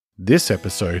This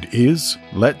episode is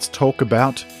Let's Talk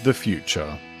About the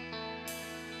Future.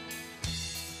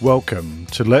 Welcome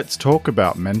to Let's Talk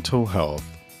About Mental Health.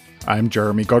 I'm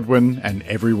Jeremy Godwin, and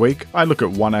every week I look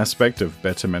at one aspect of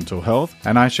better mental health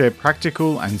and I share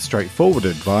practical and straightforward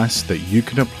advice that you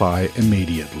can apply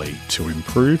immediately to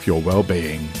improve your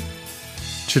well-being.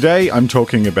 Today I'm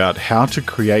talking about how to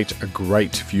create a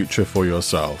great future for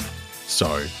yourself.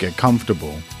 So get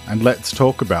comfortable and let's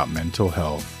talk about mental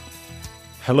health.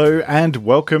 Hello and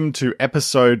welcome to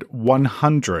episode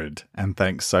 100, and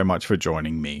thanks so much for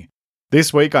joining me.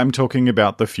 This week I'm talking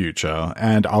about the future,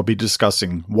 and I'll be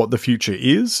discussing what the future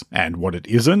is and what it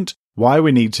isn't, why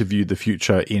we need to view the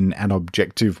future in an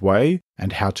objective way,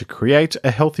 and how to create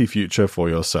a healthy future for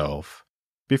yourself.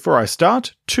 Before I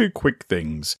start, two quick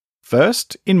things.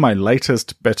 First, in my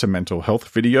latest Better Mental Health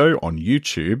video on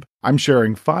YouTube, I'm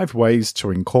sharing 5 ways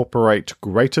to incorporate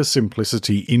greater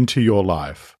simplicity into your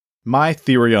life. My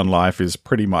theory on life is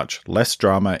pretty much less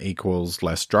drama equals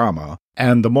less drama,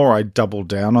 and the more I double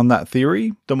down on that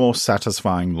theory, the more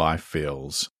satisfying life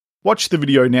feels. Watch the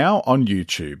video now on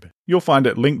YouTube. You'll find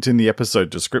it linked in the episode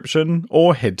description,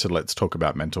 or head to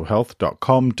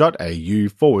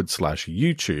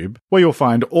letstalkaboutmentalhealth.com.au/YouTube, where you'll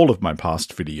find all of my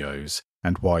past videos.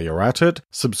 And while you're at it,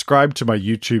 subscribe to my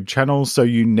YouTube channel so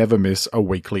you never miss a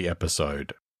weekly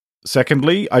episode.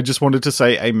 Secondly, I just wanted to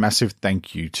say a massive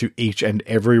thank you to each and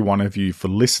every one of you for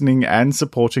listening and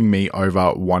supporting me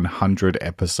over 100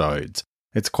 episodes.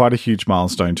 It's quite a huge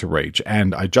milestone to reach,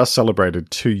 and I just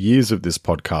celebrated 2 years of this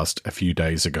podcast a few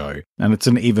days ago. And it's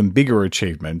an even bigger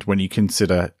achievement when you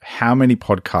consider how many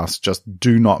podcasts just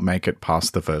do not make it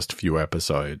past the first few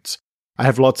episodes. I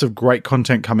have lots of great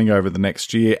content coming over the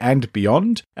next year and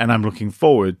beyond, and I'm looking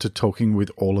forward to talking with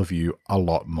all of you a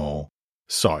lot more.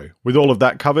 So, with all of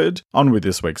that covered, on with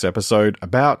this week's episode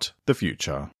about the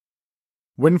future.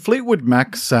 When Fleetwood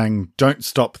Mac sang "Don't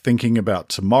Stop Thinking About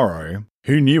Tomorrow,"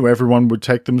 who knew everyone would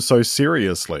take them so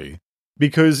seriously?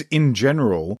 Because, in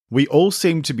general, we all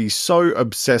seem to be so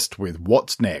obsessed with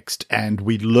what's next, and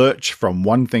we lurch from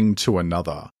one thing to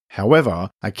another. However,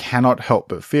 I cannot help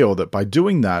but feel that by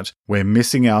doing that, we're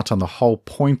missing out on the whole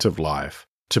point of life,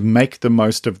 to make the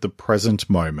most of the present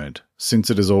moment, since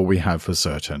it is all we have for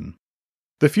certain.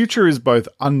 The future is both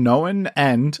unknown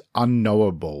and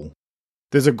unknowable.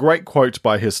 There's a great quote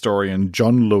by historian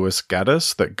John Lewis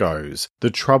Gaddis that goes,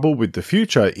 "The trouble with the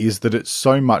future is that it's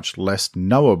so much less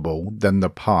knowable than the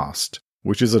past,"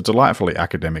 which is a delightfully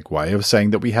academic way of saying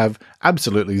that we have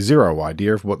absolutely zero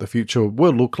idea of what the future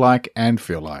will look like and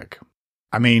feel like.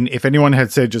 I mean, if anyone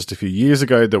had said just a few years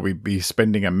ago that we'd be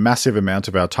spending a massive amount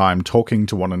of our time talking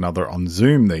to one another on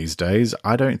Zoom these days,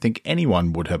 I don't think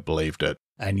anyone would have believed it.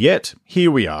 And yet,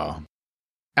 here we are.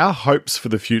 Our hopes for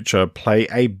the future play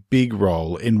a big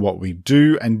role in what we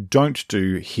do and don't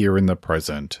do here in the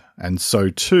present, and so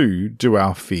too do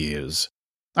our fears.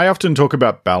 I often talk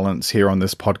about balance here on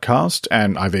this podcast,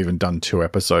 and I've even done 2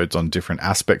 episodes on different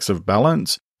aspects of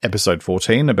balance. Episode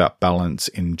 14 about balance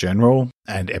in general,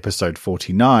 and episode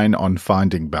 49 on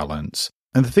finding balance.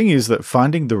 And the thing is that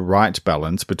finding the right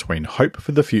balance between hope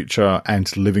for the future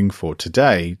and living for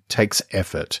today takes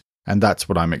effort. And that's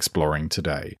what I'm exploring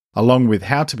today, along with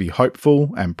how to be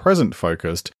hopeful and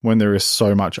present-focused when there is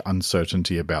so much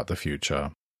uncertainty about the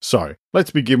future. So, let's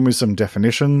begin with some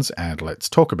definitions and let's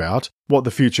talk about what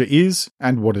the future is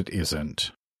and what it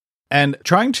isn't. And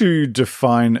trying to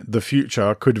define the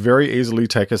future could very easily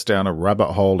take us down a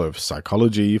rabbit hole of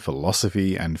psychology,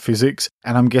 philosophy, and physics,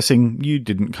 and I'm guessing you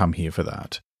didn't come here for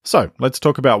that. So, let's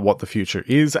talk about what the future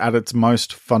is at its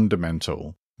most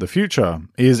fundamental. The future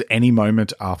is any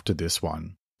moment after this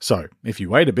one. So, if you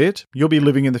wait a bit, you'll be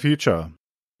living in the future.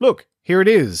 Look, here it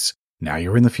is. Now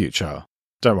you're in the future.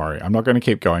 Don't worry, I'm not going to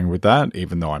keep going with that,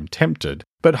 even though I'm tempted,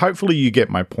 but hopefully you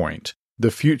get my point. The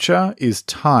future is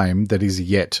time that is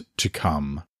yet to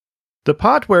come. The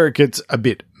part where it gets a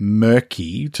bit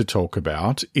murky to talk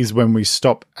about is when we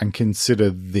stop and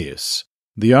consider this.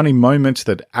 The only moment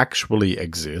that actually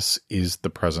exists is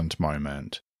the present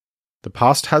moment. The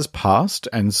past has passed,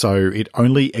 and so it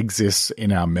only exists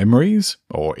in our memories,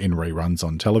 or in reruns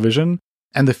on television,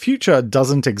 and the future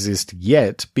doesn't exist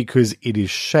yet because it is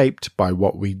shaped by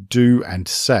what we do and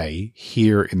say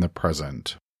here in the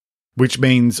present. Which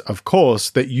means, of course,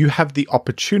 that you have the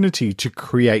opportunity to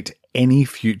create any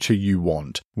future you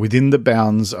want, within the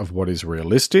bounds of what is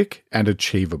realistic and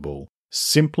achievable,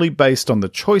 simply based on the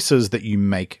choices that you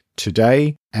make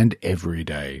today and every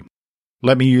day.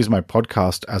 Let me use my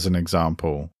podcast as an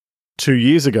example. 2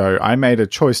 years ago, I made a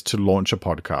choice to launch a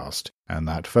podcast, and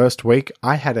that first week,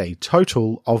 I had a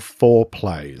total of 4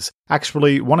 plays.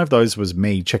 Actually, one of those was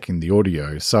me checking the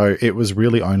audio, so it was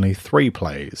really only 3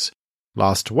 plays.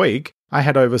 Last week, I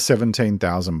had over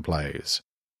 17,000 plays.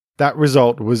 That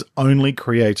result was only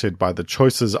created by the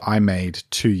choices I made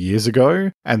 2 years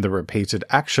ago and the repeated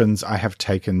actions I have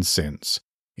taken since.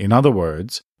 In other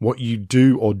words, what you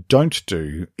do or don't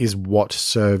do is what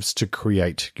serves to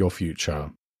create your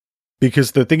future.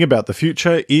 Because the thing about the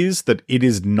future is that it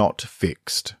is not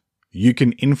fixed. You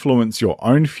can influence your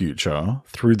own future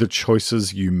through the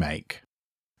choices you make.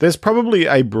 There's probably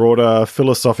a broader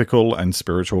philosophical and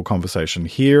spiritual conversation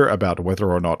here about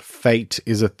whether or not fate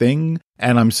is a thing,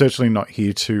 and I'm certainly not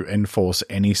here to enforce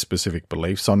any specific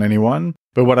beliefs on anyone.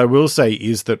 But what I will say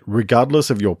is that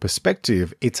regardless of your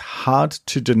perspective, it's hard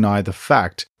to deny the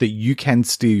fact that you can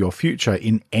steer your future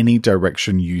in any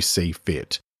direction you see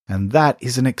fit. And that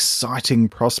is an exciting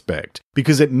prospect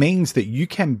because it means that you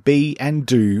can be and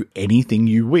do anything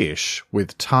you wish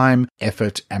with time,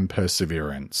 effort, and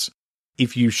perseverance.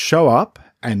 If you show up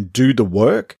and do the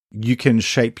work, you can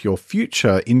shape your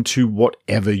future into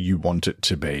whatever you want it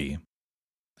to be.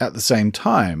 At the same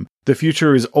time, the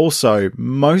future is also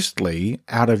mostly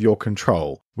out of your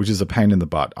control, which is a pain in the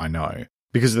butt, I know.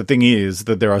 Because the thing is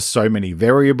that there are so many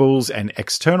variables and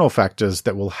external factors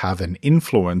that will have an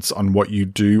influence on what you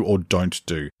do or don't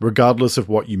do, regardless of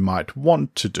what you might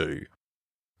want to do.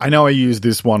 I know I use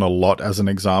this one a lot as an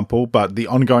example, but the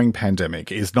ongoing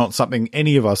pandemic is not something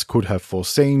any of us could have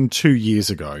foreseen 2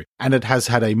 years ago, and it has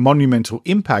had a monumental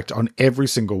impact on every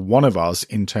single one of us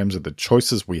in terms of the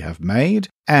choices we have made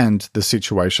and the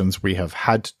situations we have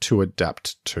had to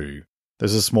adapt to.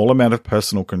 There's a small amount of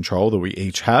personal control that we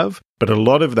each have, but a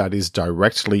lot of that is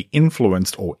directly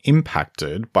influenced or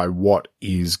impacted by what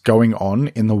is going on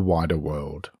in the wider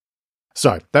world.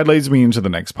 So that leads me into the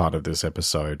next part of this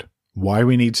episode. Why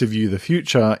we need to view the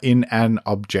future in an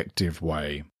objective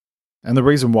way. And the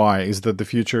reason why is that the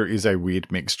future is a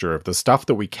weird mixture of the stuff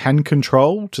that we can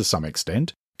control to some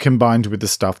extent, combined with the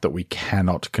stuff that we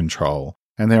cannot control.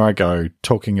 And there I go,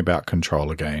 talking about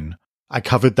control again. I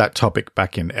covered that topic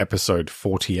back in episode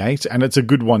 48, and it's a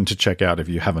good one to check out if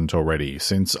you haven't already,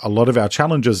 since a lot of our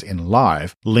challenges in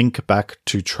life link back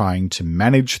to trying to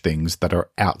manage things that are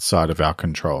outside of our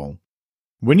control.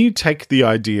 When you take the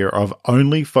idea of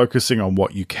only focusing on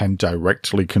what you can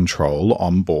directly control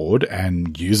on board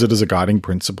and use it as a guiding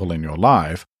principle in your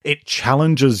life, it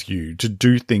challenges you to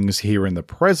do things here in the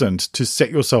present to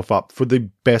set yourself up for the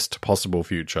best possible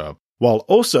future, while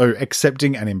also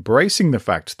accepting and embracing the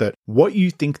fact that what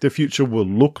you think the future will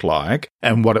look like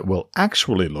and what it will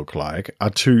actually look like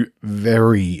are two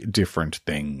very different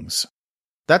things.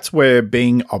 That's where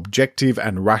being objective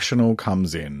and rational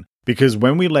comes in. Because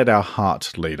when we let our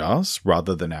heart lead us,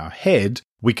 rather than our head,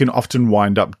 we can often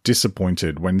wind up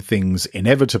disappointed when things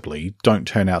inevitably don't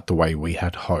turn out the way we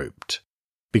had hoped.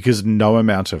 Because no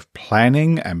amount of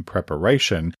planning and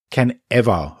preparation can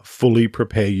ever fully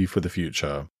prepare you for the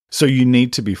future. So you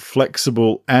need to be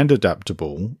flexible and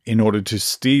adaptable in order to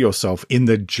steer yourself in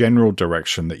the general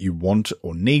direction that you want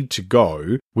or need to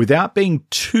go without being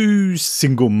too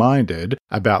single-minded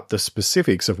about the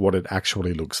specifics of what it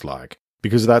actually looks like.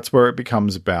 Because that's where it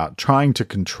becomes about trying to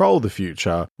control the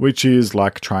future, which is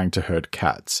like trying to herd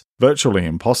cats. Virtually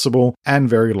impossible, and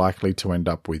very likely to end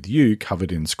up with you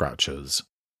covered in scratches.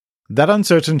 That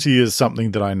uncertainty is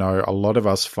something that I know a lot of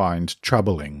us find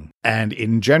troubling. And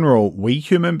in general, we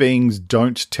human beings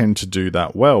don't tend to do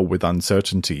that well with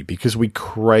uncertainty because we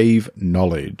crave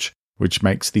knowledge, which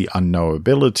makes the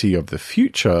unknowability of the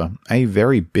future a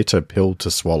very bitter pill to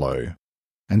swallow.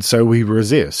 And so we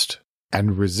resist.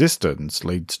 And resistance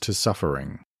leads to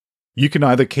suffering. You can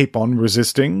either keep on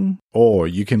resisting, or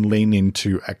you can lean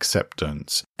into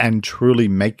acceptance and truly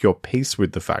make your peace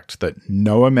with the fact that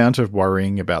no amount of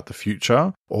worrying about the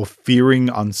future or fearing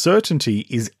uncertainty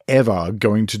is ever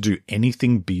going to do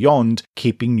anything beyond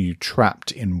keeping you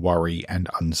trapped in worry and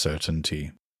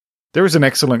uncertainty. There is an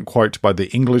excellent quote by the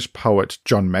English poet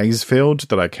John Masefield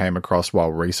that I came across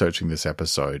while researching this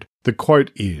episode. The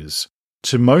quote is,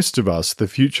 "To most of us, the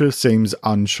future seems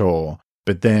unsure,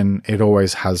 but then it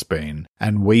always has been,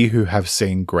 and we who have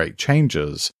seen great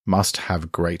changes must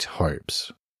have great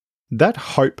hopes." That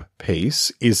hope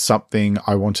piece is something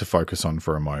I want to focus on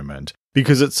for a moment,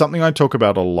 because it's something I talk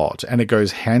about a lot, and it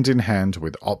goes hand in hand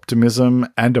with optimism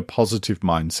and a positive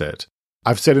mindset.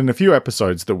 I've said in a few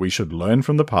episodes that we should learn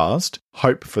from the past,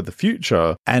 hope for the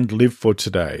future, and live for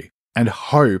today. And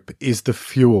hope is the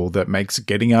fuel that makes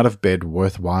getting out of bed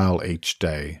worthwhile each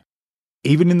day.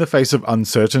 Even in the face of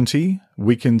uncertainty,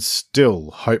 we can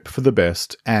still hope for the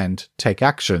best and take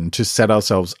action to set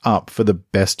ourselves up for the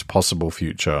best possible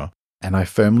future. And I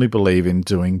firmly believe in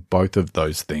doing both of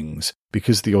those things,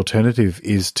 because the alternative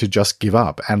is to just give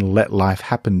up and let life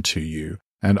happen to you.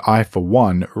 And I, for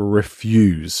one,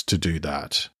 refuse to do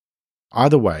that.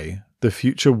 Either way, the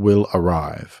future will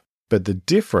arrive. But the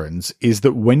difference is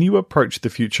that when you approach the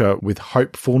future with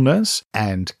hopefulness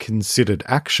and considered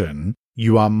action,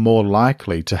 you are more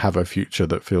likely to have a future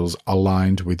that feels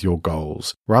aligned with your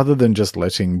goals, rather than just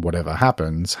letting whatever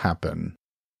happens happen.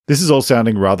 This is all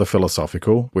sounding rather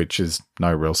philosophical, which is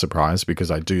no real surprise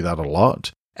because I do that a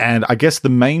lot. And I guess the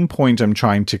main point I'm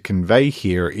trying to convey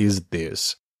here is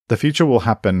this. The future will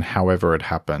happen however it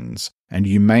happens, and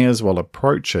you may as well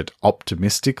approach it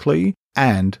optimistically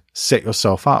and set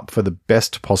yourself up for the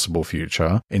best possible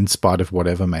future in spite of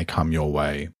whatever may come your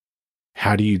way.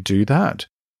 How do you do that?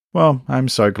 Well, I'm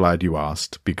so glad you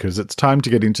asked, because it's time to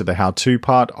get into the how-to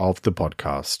part of the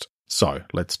podcast. So,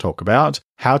 let's talk about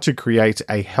how to create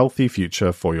a healthy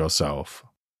future for yourself.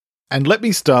 And let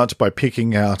me start by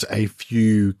picking out a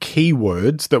few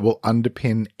keywords that will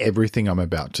underpin everything I'm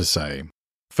about to say.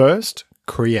 First,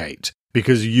 create,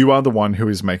 because you are the one who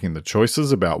is making the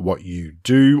choices about what you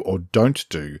do or don't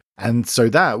do, and so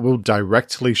that will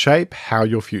directly shape how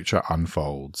your future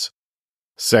unfolds.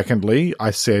 Secondly,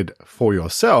 I said for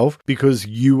yourself because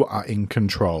you are in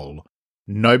control.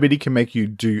 Nobody can make you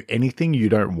do anything you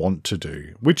don't want to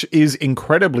do, which is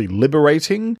incredibly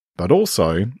liberating, but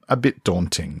also a bit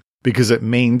daunting, because it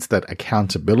means that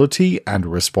accountability and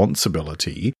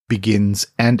responsibility begins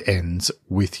and ends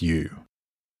with you.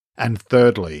 And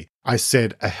thirdly, I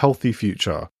said a healthy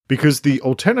future, because the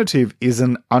alternative is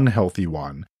an unhealthy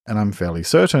one, and I'm fairly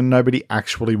certain nobody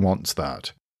actually wants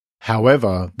that.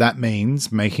 However, that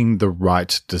means making the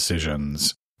right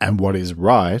decisions. And what is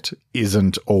right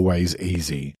isn't always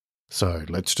easy. So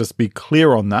let's just be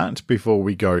clear on that before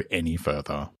we go any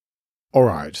further.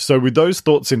 Alright, so with those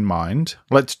thoughts in mind,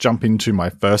 let's jump into my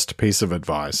first piece of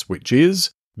advice, which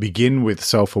is begin with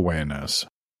self-awareness.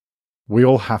 We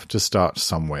all have to start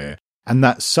somewhere, and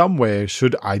that somewhere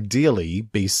should ideally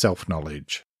be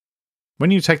self-knowledge. When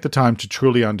you take the time to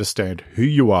truly understand who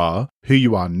you are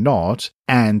not,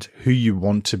 and who you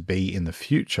want to be in the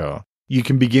future, you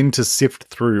can begin to sift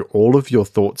through all of your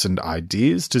thoughts and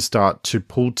ideas to start to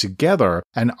pull together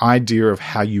an idea of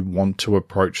how you want to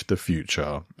approach the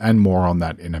future, and more on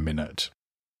that in a minute.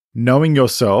 Knowing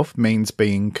yourself means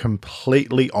being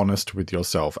completely honest with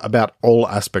yourself about all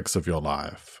aspects of your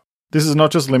life. This is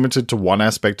not just limited to one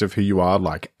aspect of who you are,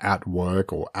 like at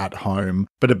work or at home,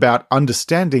 but about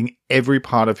understanding every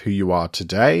part of who you are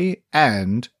today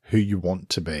and who you want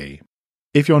to be.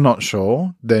 If you're not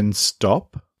sure, then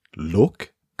stop,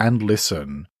 look, and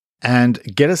listen, and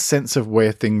get a sense of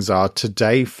where things are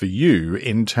today for you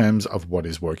in terms of what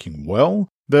is working well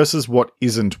versus what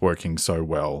isn't working so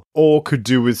well, or could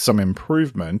do with some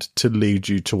improvement to lead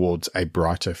you towards a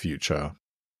brighter future.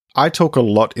 I talk a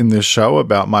lot in this show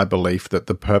about my belief that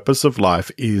the purpose of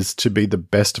life is to be the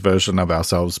best version of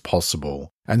ourselves possible.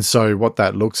 And so what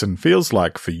that looks and feels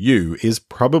like for you is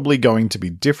probably going to be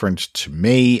different to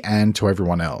me and to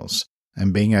everyone else.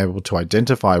 And being able to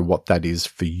identify what that is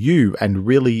for you and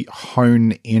really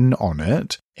hone in on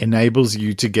it enables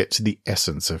you to get to the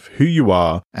essence of who you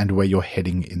are and where you're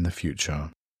heading in the future.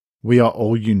 We are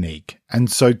all unique,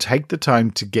 and so take the time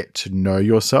to get to know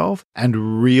yourself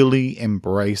and really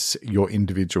embrace your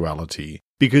individuality,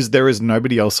 because there is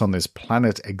nobody else on this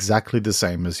planet exactly the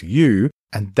same as you,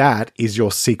 and that is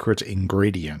your secret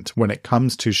ingredient when it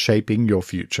comes to shaping your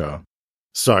future.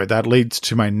 So that leads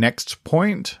to my next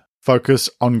point,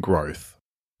 focus on growth.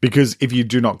 Because if you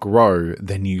do not grow,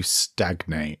 then you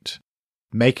stagnate.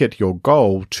 Make it your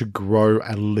goal to grow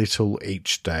a little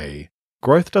each day.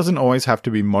 Growth doesn't always have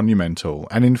to be monumental,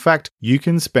 and in fact, you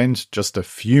can spend just a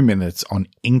few minutes on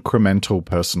incremental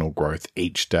personal growth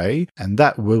each day, and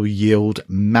that will yield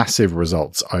massive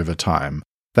results over time,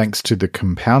 thanks to the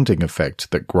compounding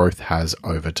effect that growth has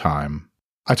over time.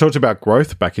 I talked about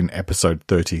growth back in episode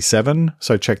 37,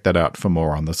 so check that out for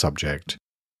more on the subject.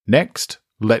 Next,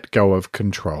 let go of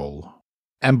control.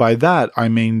 And by that, I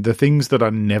mean the things that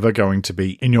are never going to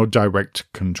be in your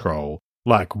direct control,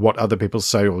 like what other people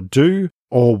say or do,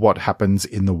 or what happens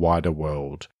in the wider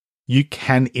world. You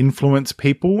can influence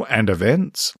people and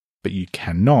events, but you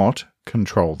cannot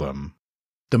control them.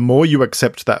 The more you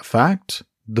accept that fact,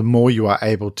 the more you are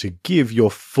able to give your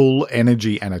full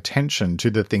energy and attention to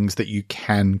the things that you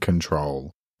can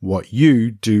control, what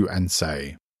you do and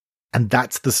say. And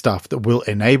that's the stuff that will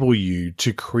enable you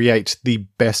to create the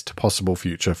best possible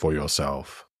future for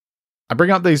yourself. I bring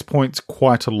up these points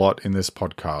quite a lot in this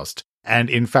podcast. And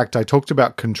in fact, I talked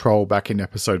about control back in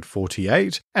episode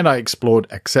 48, and I explored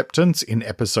acceptance in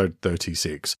episode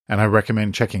 36. And I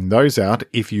recommend checking those out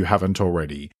if you haven't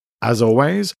already. As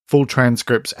always, full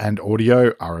transcripts and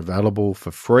audio are available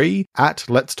for free at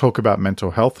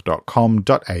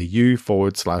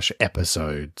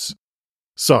letstalkaboutmentalhealth.com.au/episodes.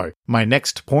 So, my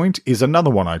next point is another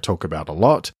one I talk about a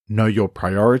lot: know your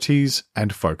priorities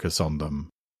and focus on them.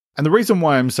 And the reason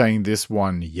why I'm saying this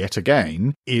one yet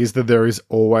again is that there is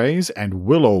always and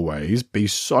will always be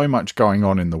so much going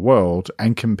on in the world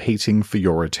and competing for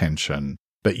your attention,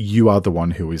 but you are the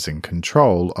one who is in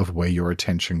control of where your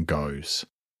attention goes.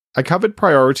 I covered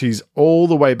priorities all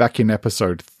the way back in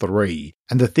episode 3,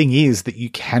 and the thing is that you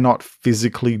cannot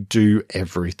physically do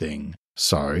everything.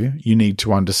 So, you need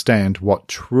to understand what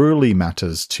truly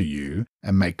matters to you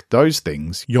and make those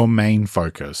things your main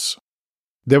focus.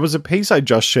 There was a piece I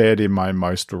just shared in my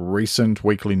most recent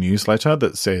weekly newsletter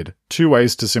that said 2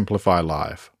 ways to simplify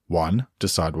life. 1,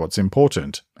 decide what's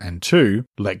important, and 2,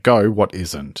 let go what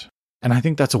isn't. And I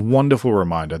think that's a wonderful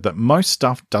reminder that most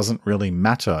stuff doesn't really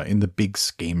matter in the big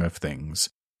scheme of things.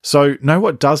 So know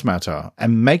what does matter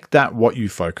and make that what you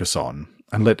focus on,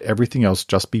 and let everything else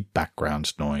just be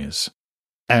background noise.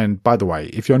 And by the way,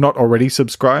 if you're not already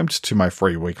subscribed to my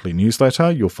free weekly newsletter,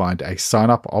 you'll find a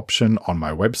sign-up option on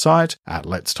my website at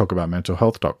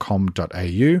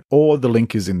letstalkaboutmentalhealth.com.au, or the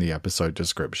link is in the episode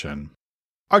description.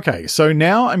 Okay, so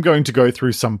now I'm going to go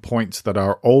through some points that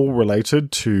are all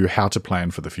related to how to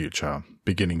plan for the future,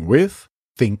 beginning with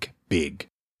think big.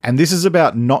 And this is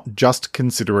about not just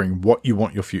considering what you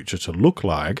want your future to look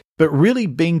like, but really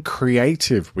being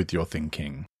creative with your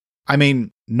thinking. I mean,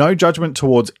 no judgment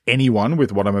towards anyone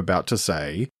with what I'm about to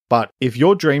say, but if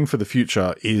your dream for the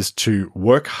future is to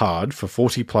work hard for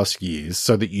 40 plus years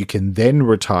so that you can then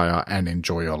retire and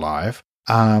enjoy your life,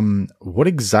 what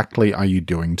exactly are you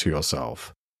doing to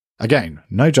yourself? Again,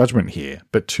 no judgment here,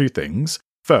 but 2 things.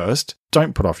 First,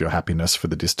 don't put off your happiness for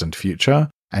the distant future.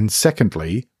 And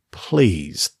secondly,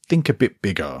 please think a bit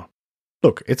bigger.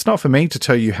 Look, it's not for me to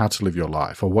tell you how to live your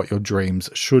life or what your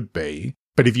dreams should be.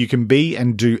 But if you can be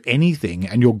and do anything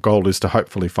and your goal is to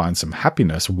hopefully find some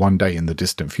happiness one day in the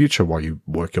distant future while you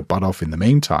work your butt off in the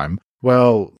meantime,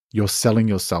 well, you're selling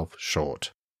yourself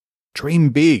short.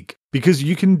 Dream big, because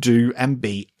you can do and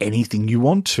be anything you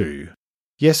want to.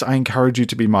 Yes, I encourage you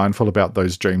to be mindful about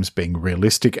those dreams being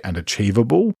realistic and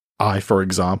achievable. I, for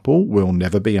example, will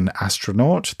never be an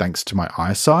astronaut thanks to my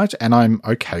eyesight, and I'm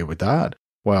okay with that.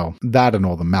 Well, that and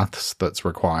all the maths that's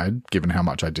required, given how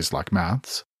much I dislike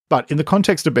maths. But in the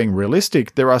context of being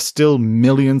realistic, there are still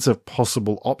millions of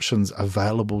possible options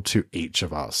available to each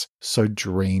of us. So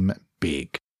dream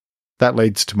big. That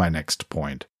leads to my next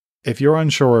point. If you're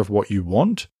unsure of what you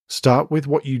want, start with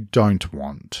what you don't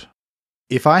want.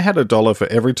 If I had $1 for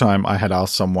every time I had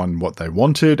asked someone what they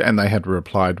wanted and they had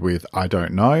replied with, "I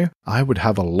don't know," I would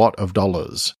have a lot of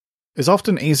dollars. It's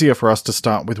often easier for us to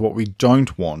start with what we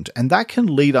don't want, and that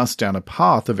can lead us down a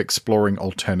path of exploring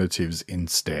alternatives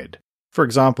instead. For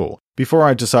example, before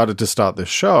I decided to start this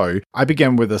show, I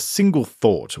began with a single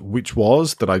thought, which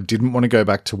was that I didn't want to go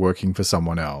back to working for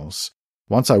someone else.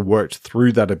 Once I worked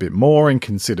through that a bit more and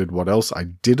considered what else I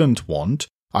didn't want,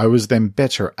 I was then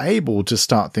better able to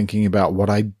start thinking about what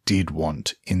I did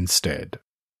want instead.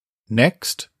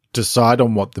 Next, decide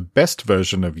on what the best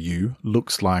version of you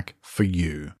looks like for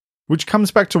you. Which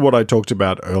comes back to what I talked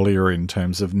about earlier in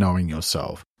terms of knowing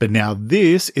yourself. But now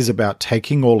this is about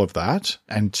taking all of that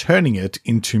and turning it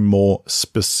into more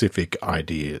specific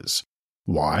ideas.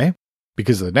 Why?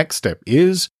 Because the next step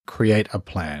is create a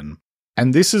plan.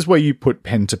 And this is where you put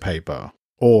pen to paper,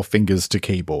 or fingers to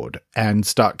keyboard, and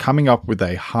start coming up with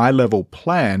a high-level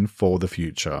plan for the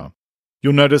future.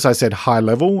 You'll notice I said high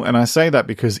level, and I say that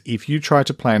because if you try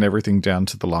to plan everything down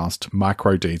to the last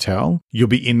micro detail, you'll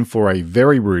be in for a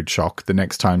very rude shock the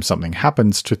next time something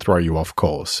happens to throw you off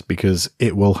course, because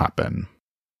it will happen.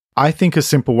 I think a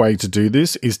simple way to do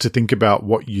this is to think about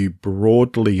what you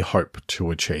broadly hope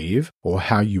to achieve, or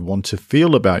how you want to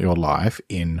feel about your life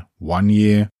in 1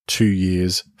 year, 2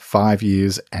 years, 5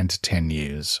 years, and 10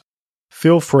 years.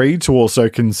 Feel free to also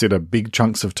consider big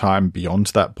chunks of time beyond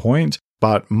that point,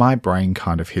 but my brain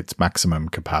kind of hits maximum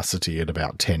capacity at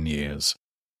about 10 years.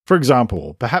 For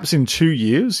example, perhaps in 2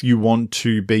 years you want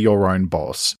to be your own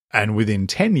boss, and within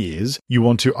 10 years you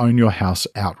want to own your house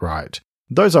outright.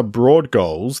 Those are broad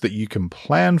goals that you can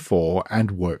plan for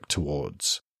and work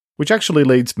towards. Which actually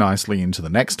leads nicely into the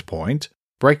next point: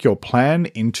 break your plan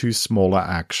into smaller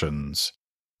actions.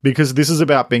 Because this is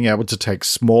about being able to take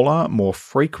smaller, more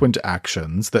frequent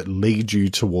actions that lead you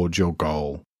towards your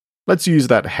goal. Let's use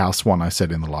that house one I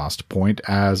said in the last point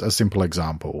as a simple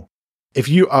example. If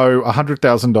you owe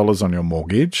 $100,000 on your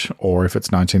mortgage, or if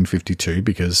it's 1952,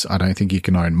 because I don't think you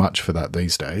can own much for that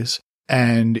these days,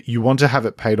 and you want to have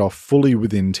it paid off fully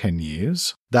within 10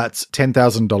 years, that's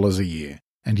 $10,000 a year.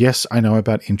 And yes, I know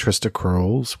about interest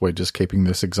accruals. We're just keeping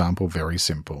this example very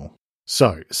simple.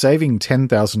 So, saving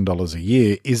 $10,000 a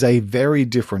year is a very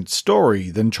different story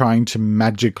than trying to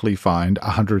magically find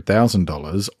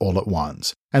 $100,000 all at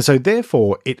once. And so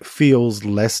therefore, it feels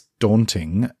less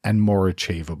daunting and more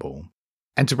achievable.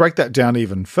 And to break that down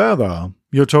even further,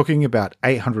 you're talking about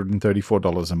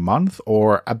 $834 a month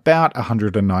or about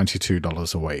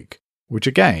 $192 a week, which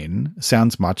again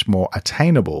sounds much more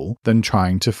attainable than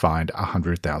trying to find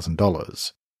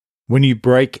 $100,000. When you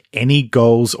break any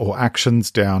goals or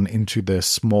actions down into their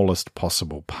smallest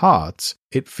possible parts,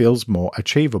 it feels more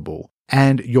achievable,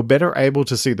 and you're better able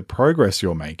to see the progress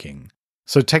you're making.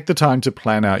 So take the time to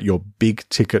plan out your big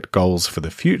ticket goals for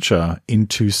the future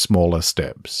into smaller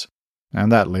steps.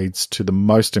 And that leads to the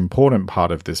most important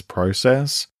part of this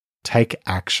process: take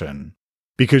action.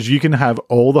 Because you can have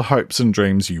all the hopes and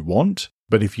dreams you want,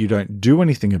 but if you don't do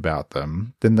anything about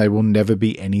them, then they will never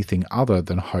be anything other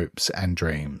than hopes and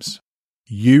dreams.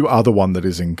 You are the one that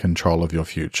is in control of your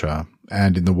future,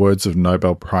 and in the words of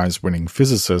Nobel Prize-winning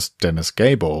physicist Dennis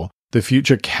Gabor, the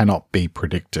future cannot be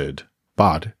predicted,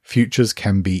 but futures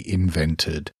can be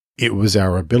invented. It was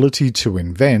our ability to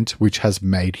invent which has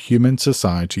made human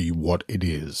society what it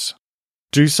is.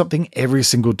 Do something every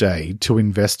single day to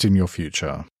invest in your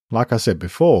future. Like I said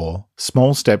before,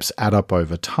 small steps add up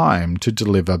over time to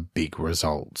deliver big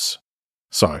results.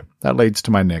 So, that leads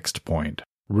to my next point.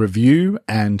 Review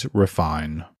and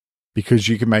refine. Because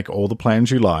you can make all the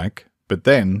plans you like, but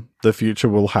then the future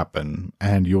will happen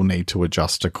and you'll need to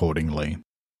adjust accordingly.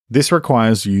 This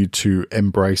requires you to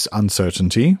embrace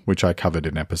uncertainty, which I covered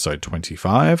in episode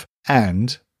 25,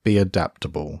 and be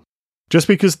adaptable. Just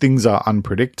because things are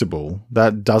unpredictable,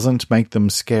 that doesn't make them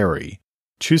scary.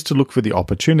 Choose to look for the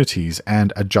opportunities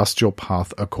and adjust your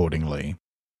path accordingly.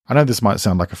 I know this might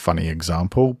sound like a funny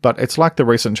example, but it's like the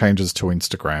recent changes to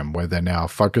Instagram where they're now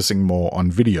focusing more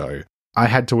on video. I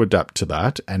had to adapt to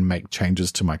that and make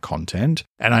changes to my content,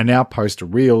 and I now post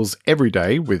reels every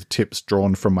day with tips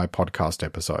drawn from my podcast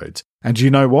episodes. And you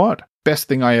know what? Best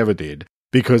thing I ever did,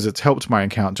 because it's helped my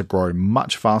account to grow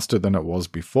much faster than it was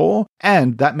before,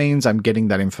 and that means I'm getting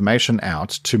that information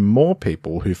out to more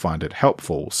people who find it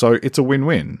helpful, so it's a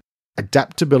win-win.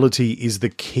 Adaptability is the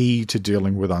key to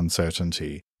dealing with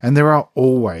uncertainty, and there are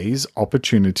always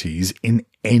opportunities in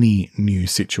any new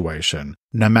situation,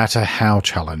 no matter how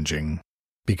challenging.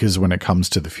 Because when it comes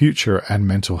to the future and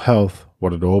mental health,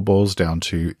 what it all boils down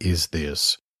to is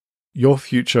this. Your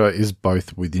future is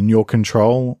both within your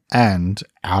control and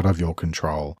out of your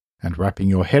control, and wrapping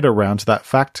your head around that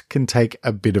fact can take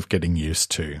a bit of getting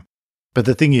used to. But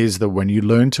the thing is that when you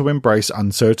learn to embrace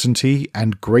uncertainty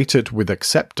and greet it with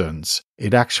acceptance,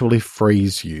 it actually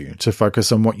frees you to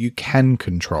focus on what you can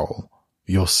control,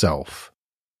 yourself.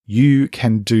 You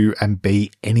can do and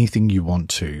be anything you want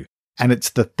to, and it's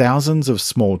the thousands of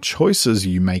small choices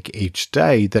you make each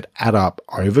day that add up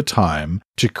over time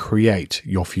to create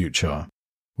your future,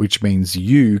 which means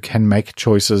you can make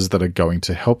choices that are going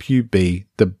to help you be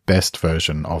the best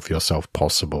version of yourself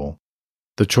possible.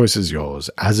 The choice is yours,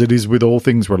 as it is with all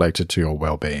things related to your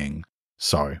well-being.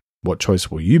 So, what choice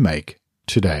will you make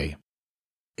today?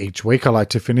 Each week I like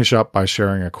to finish up by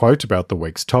sharing a quote about the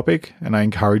week's topic, and I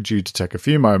encourage you to take a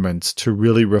few moments to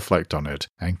really reflect on it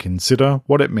and consider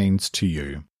what it means to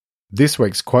you. This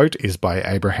week's quote is by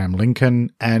Abraham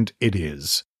Lincoln, and it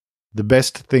is, "The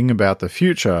best thing about the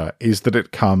future is that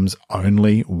it comes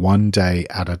only one day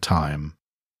at a time."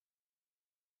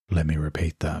 Let me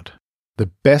repeat that. The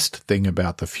best thing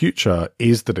about the future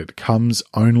is that it comes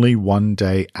only one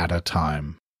day at a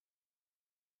time.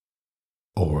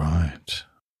 Alright,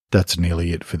 that's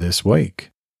nearly it for this week.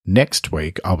 Next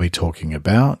week I'll be talking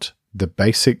about the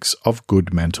basics of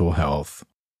good mental health.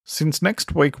 Since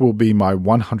next week will be my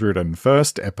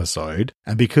 101st episode,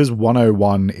 and because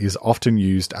 101 is often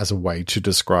used as a way to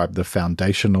describe the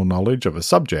foundational knowledge of a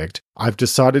subject, I've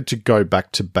decided to go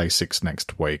back to basics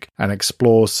next week and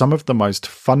explore some of the most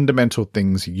fundamental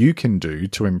things you can do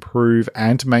to improve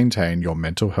and maintain your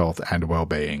mental health and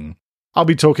well-being. I'll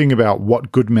be talking about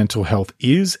what good mental health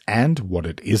is and what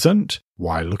it isn't,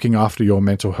 why looking after your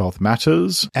mental health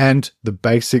matters, and the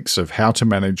basics of how to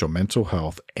manage your mental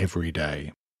health every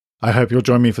day. I hope you'll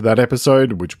join me for that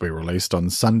episode, which will be released on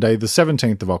Sunday the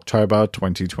 17th of October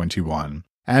 2021.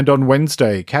 And on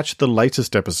Wednesday, catch the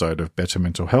latest episode of Better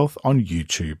Mental Health on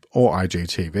YouTube or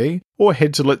IGTV, or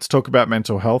head to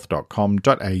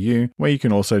letstalkaboutmentalhealth.com.au, where you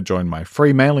can also join my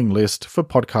free mailing list for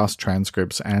podcast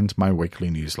transcripts and my weekly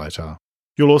newsletter.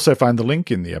 You'll also find the link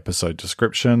in the episode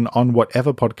description on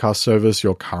whatever podcast service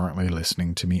you're currently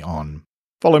listening to me on.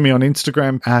 Follow me on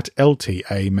Instagram at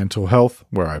LTA Mental Health,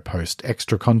 where I post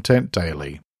extra content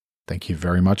daily. Thank you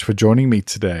very much for joining me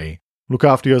today. Look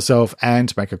after yourself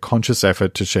and make a conscious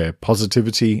effort to share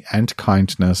positivity and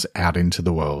kindness out into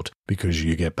the world, because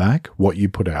you get back what you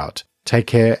put out. Take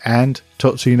care and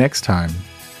talk to you next time.